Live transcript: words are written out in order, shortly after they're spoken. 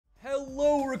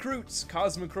recruits,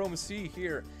 Cosmochromacy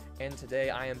here, and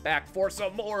today I am back for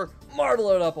some more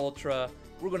Marble It Up Ultra.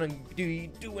 We're gonna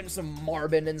be doing some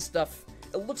Marbin and stuff.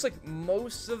 It looks like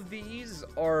most of these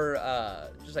are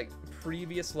just like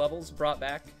previous levels brought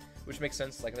back, which makes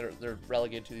sense. Like they're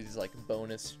relegated to these like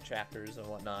bonus chapters and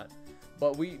whatnot.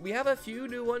 But we have a few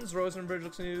new ones. Rosenbridge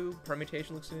looks new.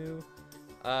 Permutation looks new.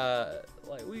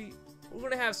 Like we're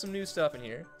gonna have some new stuff in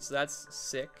here, so that's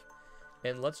sick.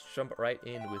 And let's jump right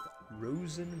in with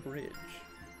Rosenbridge.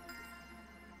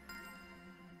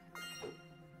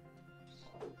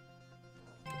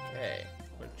 Okay,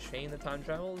 I'm gonna chain the time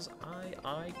travels.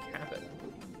 I cap it.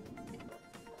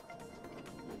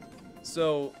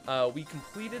 So we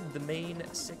completed the main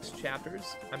 6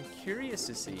 chapters. I'm curious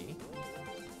to see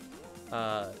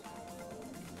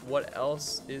what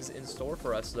else is in store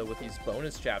for us though with these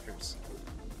bonus chapters.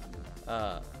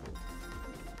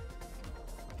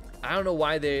 I don't know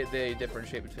why they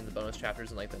differentiate between the bonus chapters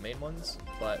and like the main ones,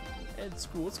 but it's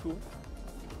cool, it's cool.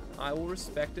 I will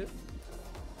respect it.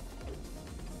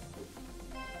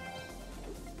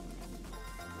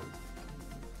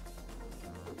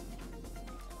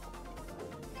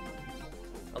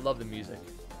 I love the music.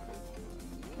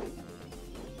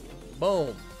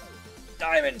 Boom.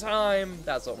 Diamond time!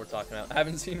 That's what we're talking about. I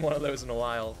haven't seen one of those in a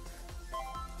while.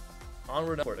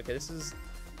 Onward and upward. Okay, this is...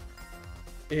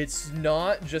 It's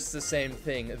not just the same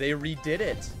thing. They redid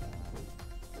it.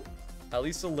 At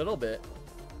least a little bit.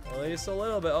 At least a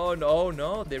little bit. Oh, no,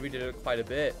 no. They redid it quite a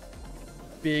bit.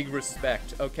 Big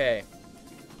respect. Okay.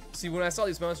 See, when I saw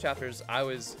these bonus chapters, I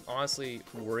was honestly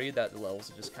worried that the levels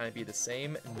would just kind of be the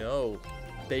same. No.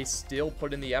 They still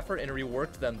put in the effort and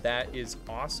reworked them. That is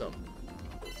awesome.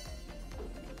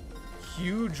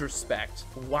 Huge respect.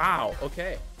 Wow.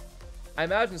 Okay. I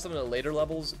imagine some of the later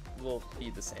levels will be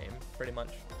the same, pretty much.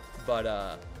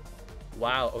 But,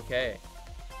 wow, okay.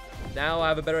 Now I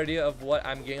have a better idea of what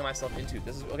I'm getting myself into.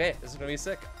 This is, okay, this is gonna be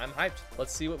sick. I'm hyped.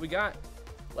 Let's see what we got.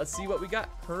 Let's see what we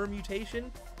got.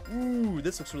 Permutation. Ooh,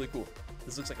 this looks really cool.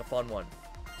 This looks like a fun one.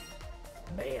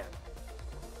 Man.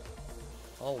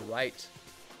 All right.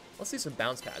 Let's see some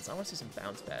bounce pads. I want to see some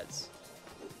bounce pads.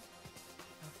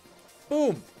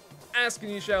 Boom. Ask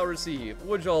and you shall receive.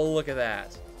 Would y'all look at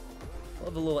that?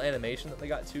 Love the little animation that they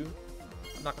got too.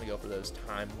 I'm not gonna go for those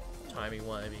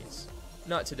timey-wimey's.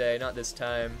 Not today, not this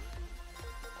time.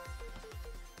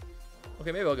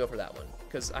 Okay, maybe I'll go for that one,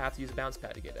 because I have to use a bounce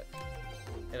pad to get it.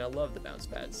 And I love the bounce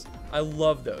pads. I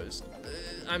love those.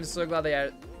 I'm so glad they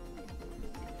added...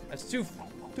 I was too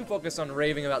focused on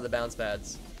raving about the bounce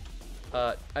pads.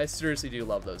 I seriously do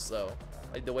love those though.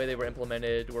 Like the way they were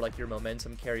implemented, where like your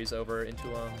momentum carries over into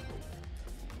them.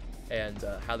 And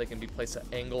how they can be placed at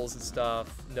angles and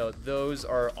stuff. No, those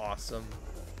are awesome.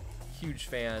 Huge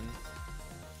fan.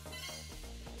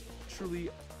 Truly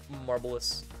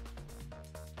marvelous.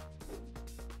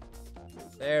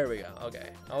 There we go.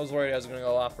 Okay. I was worried I was gonna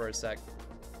go off for a sec.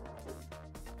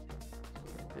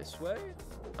 This way?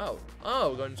 Oh,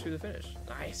 going to the finish.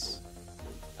 Nice.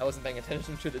 I wasn't paying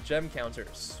attention to the gem counter.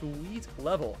 Sweet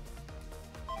level.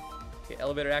 Okay,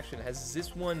 elevator action. Has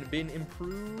this one been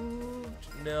improved?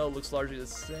 No, looks largely the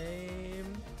same.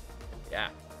 Yeah.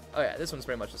 Oh yeah, this one's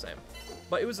pretty much the same.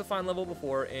 But it was a fine level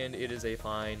before, and it is a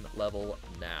fine level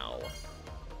now.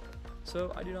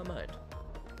 So, I do not mind.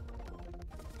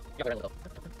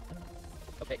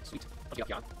 Okay, sweet.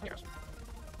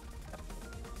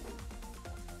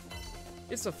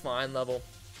 It's a fine level.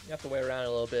 You have to wait around a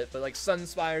little bit, but like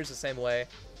Sunspire's the same way.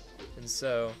 And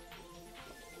so...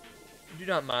 I do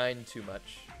not mind too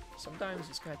much. Sometimes you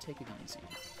just gotta take it easy.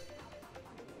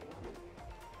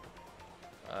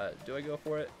 Do I go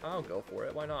for it? I'll go for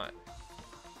it. Why not?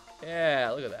 Yeah,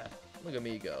 look at that. Look at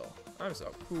me go. I'm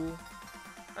so cool.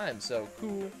 I'm so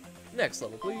cool. Next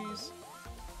level, please.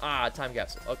 Ah, time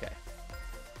capsule. Okay.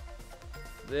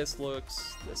 This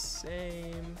looks the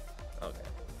same. Okay.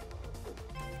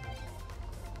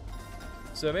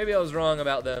 So maybe I was wrong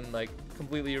about them, like,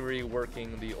 completely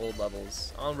reworking the old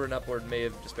levels. Onward and Upward may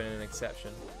have just been an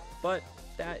exception, but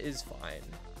that is fine.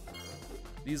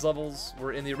 These levels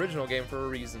were in the original game for a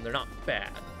reason. They're not bad.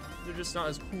 They're just not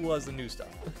as cool as the new stuff.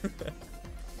 Give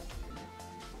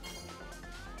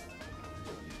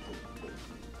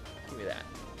me that.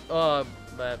 But,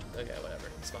 okay, whatever.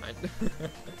 It's fine.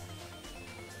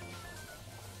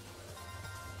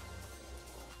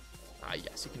 Ah,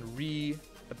 yes, you can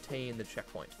re-obtain the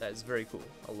checkpoint. That is very cool.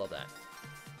 I love that.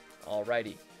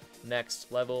 Alrighty.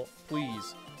 Next level,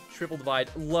 please. Triple Divide.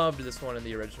 Loved this one in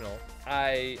the original.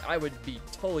 I would be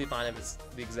totally fine if it's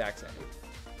the exact same.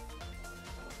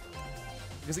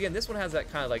 Because again, this one has that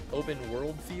kind of like open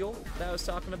world feel that I was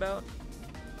talking about.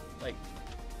 Like,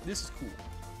 this is cool.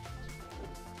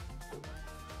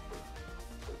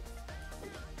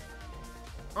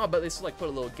 Oh, but they still like put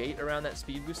a little gate around that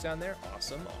speed boost down there.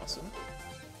 Awesome, awesome.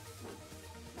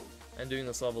 And doing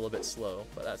this level a bit slow,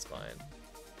 but that's fine.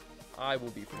 I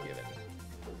will be forgiven.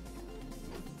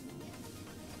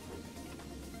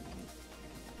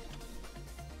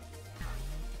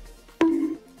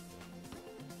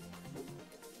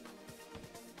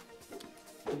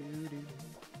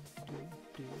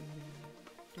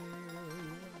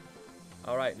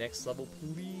 Alright, next level,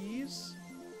 please.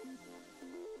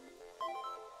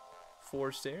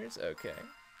 4 stairs, okay.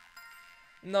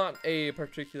 Not a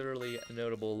particularly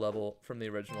notable level from the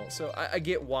original, so I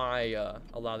get why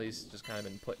a lot of these just kind of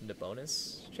been put into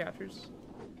bonus chapters.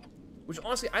 Which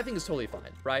honestly, I think is totally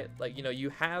fine, right? Like, you know, you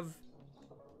have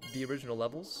the original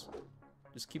levels,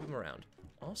 just keep them around.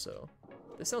 Also,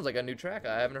 this sounds like a new track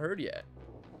I haven't heard yet.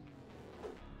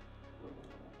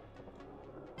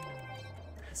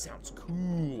 That sounds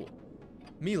cool.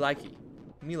 Me likey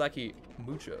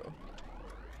mucho.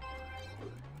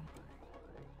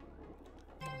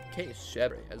 Que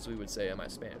chévere, as we would say in my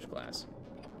Spanish class.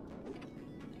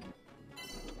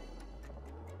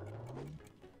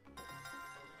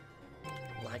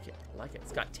 Like it, like it.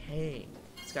 It's got tang.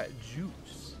 It's got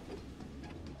juice.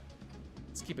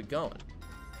 Let's keep it going.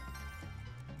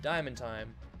 Diamond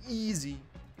time. Easy.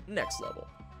 Next level.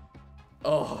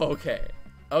 Oh, okay.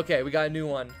 Okay, we got a new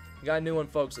one. We got a new one,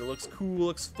 folks. It looks cool,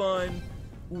 looks fun.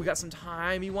 Ooh, we got some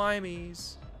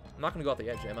timey-wimeys. I'm not gonna go off the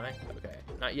edge, am I? Okay,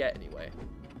 not yet, anyway.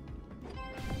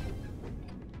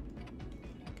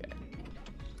 Okay.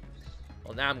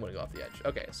 Well, now I'm gonna go off the edge.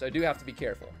 Okay, so I do have to be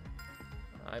careful.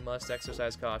 I must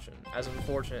exercise caution, as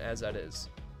unfortunate as that is.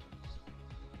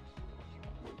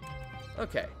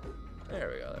 Okay,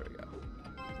 there we go, there we go.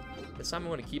 This time I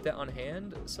want to keep that on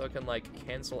hand so I can, like,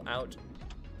 cancel out.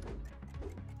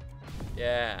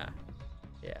 Yeah.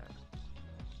 Yeah.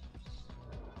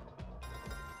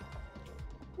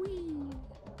 Whee.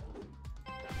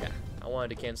 Yeah, I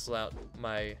wanted to cancel out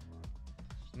my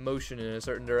motion in a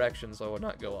certain direction so I would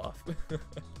not go off.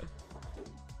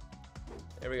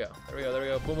 There we go. There we go. There we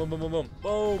go. Boom, boom, boom, boom, boom.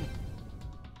 Boom!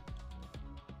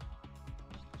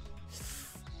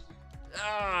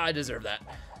 Ah, I deserve that.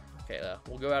 Okay,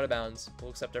 we'll go out of bounds.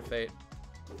 We'll accept our fate.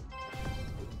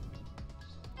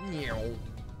 Okay,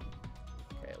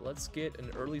 let's get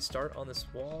an early start on this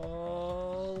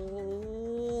wall.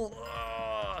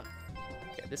 Ah.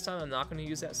 Okay, this time I'm not going to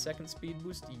use that second speed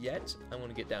boost yet. I'm going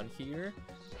to get down here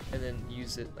and then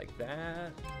use it like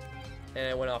that. And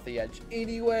I went off the edge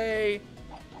anyway.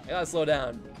 I gotta slow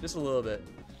down just a little bit.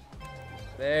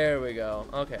 There we go.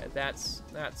 Okay, that's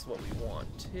what we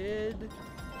wanted.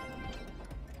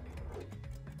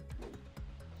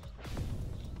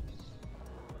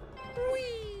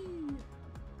 Whee!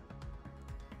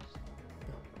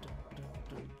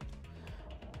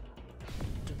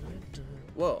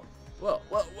 Whoa, whoa,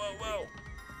 whoa, whoa, whoa!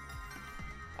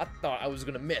 I thought I was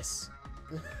gonna miss.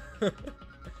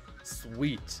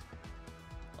 Sweet.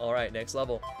 All right, next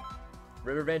level.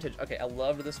 River Vantage. Okay, I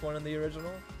loved this one in the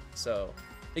original, so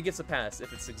it gets a pass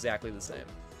if it's exactly the same.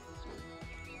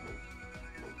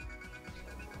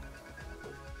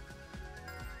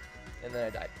 And then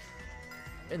I died.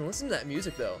 And listen to that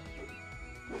music, though.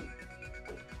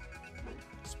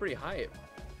 It's pretty hype.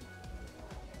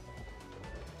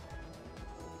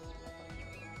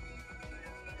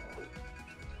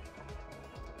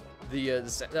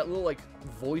 That little like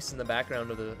voice in the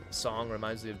background of the song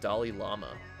reminds me of Dalai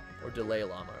Lama, or Dalai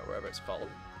Lama, or whatever it's called.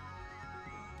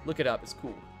 Look it up, it's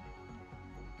cool.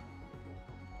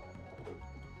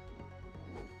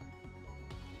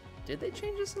 Did they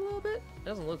change this a little bit? It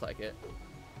doesn't look like it.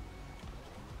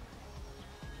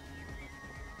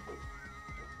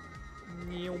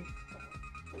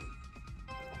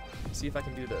 See if I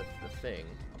can do the thing.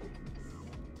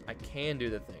 I can do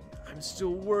the thing. I'm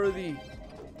still worthy.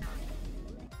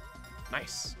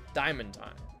 Nice. Diamond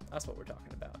time. That's what we're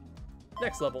talking about.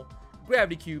 Next level.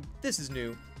 Gravity Cube. This is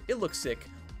new. It looks sick.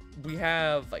 We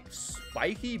have, like,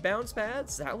 spiky bounce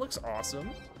pads. That looks awesome.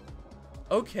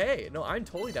 Okay. No, I'm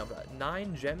totally down for that.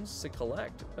 9 gems to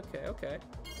collect. Okay, okay.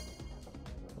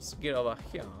 Let's get over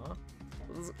here.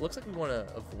 Looks like we want to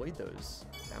avoid those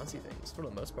bouncy things, for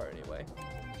the most part, anyway.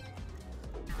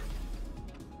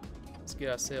 Let's get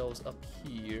ourselves up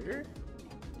here.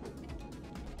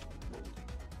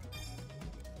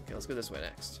 Okay, let's go this way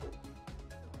next.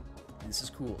 This is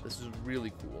cool. This is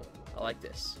really cool. I like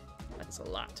this. I like this a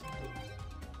lot.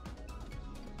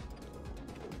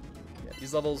 Yeah,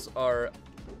 these levels are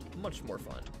much more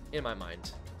fun, in my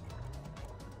mind.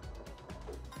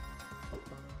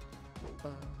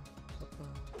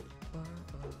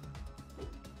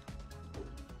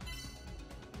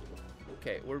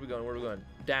 Okay, where are we going? Where are we going?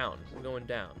 Down. We're going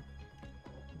down.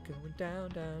 Going down,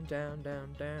 down, down,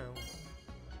 down, down.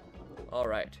 All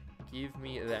right. Give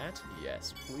me that.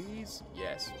 Yes, please.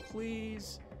 Yes,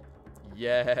 please.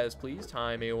 Yes, please.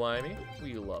 Timey-wimey.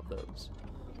 We love those.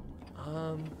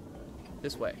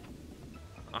 This way.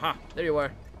 Aha, there you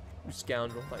are. You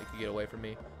scoundrel. Thought you could get away from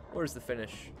me. Where's the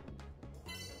finish?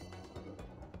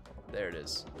 There it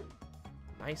is.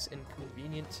 Nice and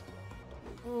convenient.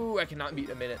 Ooh, I cannot beat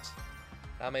a minute.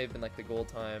 That may have been like the goal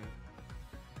time.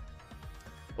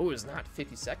 Oh, it's not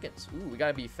 50 seconds. Ooh, we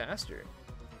gotta be faster.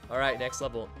 All right, next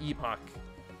level, Epoch.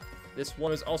 This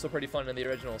one is also pretty fun in the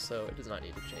original, so it does not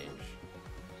need to change.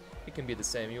 It can be the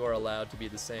same. You are allowed to be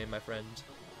the same, my friend.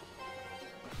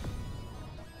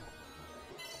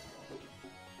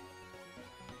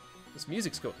 This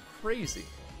music's going crazy.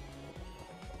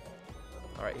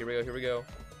 All right, here we go, here we go.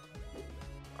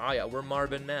 Ah, yeah, we're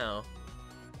Marvin now.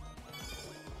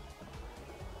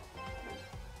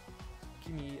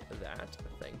 Give me that,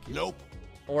 thank you. Nope.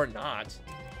 Or not.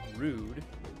 Rude.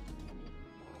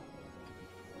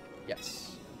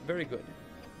 Yes. Very good.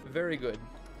 Very good.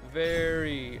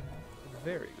 Very,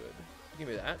 very good. Give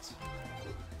me that.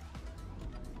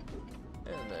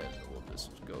 And then we'll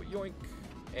just go yoink.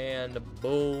 And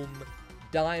boom.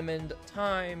 Diamond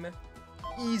time.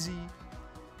 Easy.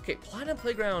 Okay, Platinum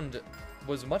Playground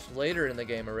was much later in the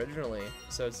game originally,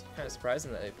 so it's kind of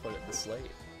surprising that they put it this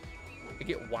late. I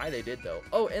get why they did though.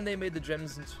 Oh, and they made the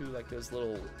gems into like those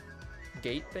little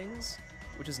gate things,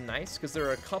 which is nice because there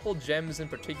are a couple gems in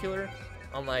particular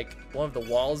on like one of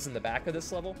the walls in the back of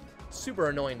this level. Super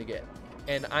annoying to get,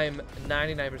 and I'm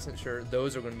 99% sure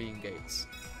those are going to be in gates.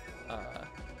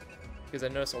 Because I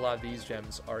noticed a lot of these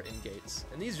gems are in gates,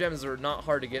 and these gems are not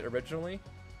hard to get originally.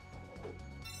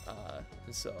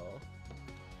 So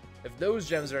if those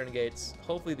gems are in gates,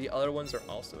 hopefully the other ones are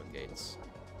also in gates.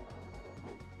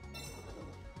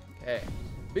 Okay,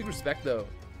 big respect though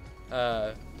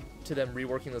to them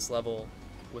reworking this level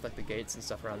with like the gates and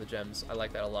stuff around the gems. I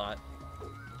like that a lot.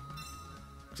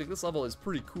 Looks like this level is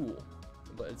pretty cool,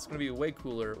 but it's gonna be way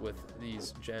cooler with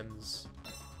these gems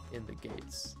in the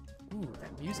gates. Ooh,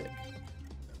 that music.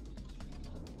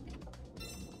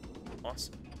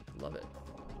 Awesome, love it.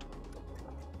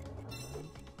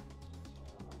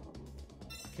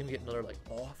 Can we get another like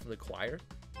awe from the choir?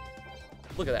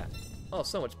 Look at that. Oh,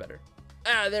 so much better.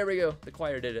 Ah, there we go. The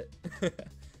choir did it.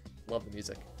 Love the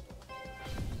music.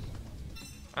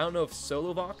 I don't know if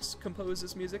Solovox composed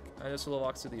this music. I know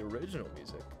Solovox did the original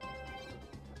music.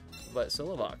 But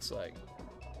Solovox, like,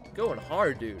 going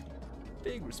hard, dude.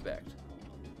 Big respect.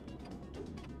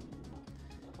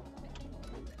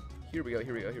 Here we go,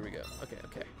 here we go, here we go. Okay,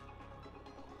 okay.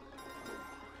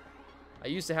 I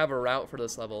used to have a route for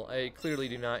this level. I clearly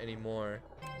do not anymore,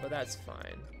 but that's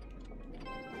fine.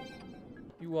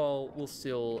 You all will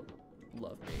still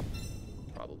love me.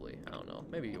 Probably. I don't know.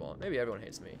 Maybe you won't. Maybe everyone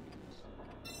hates me.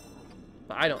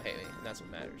 But I don't hate me, and that's what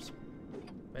matters.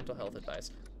 Mental health advice.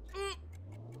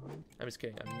 I'm just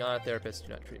kidding. I'm not a therapist. Do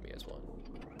not treat me as one.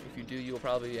 If you do, you will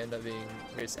probably end up being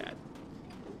very sad.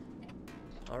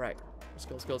 Alright. Let's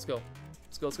go, let's go, let's go.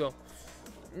 Let's go, let's go.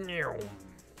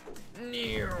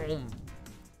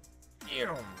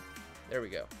 There we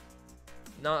go.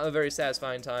 Not a very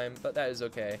satisfying time, but that is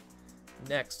okay.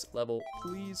 Next level,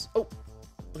 please. Oh,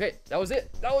 okay, that was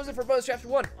it. That was it for Bonus Chapter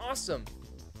 1. Awesome.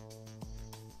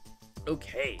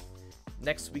 Okay,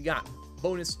 next we got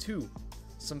Bonus 2.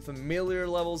 Some familiar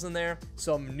levels in there,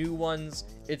 some new ones.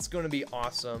 It's gonna be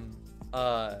awesome.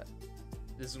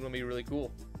 This is gonna be really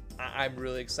cool. I'm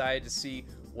really excited to see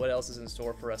what else is in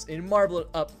store for us in Marble It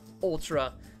Up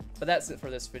Ultra. But that's it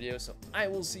for this video, so I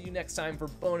will see you next time for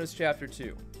Bonus Chapter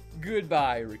 2.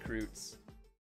 Goodbye, recruits.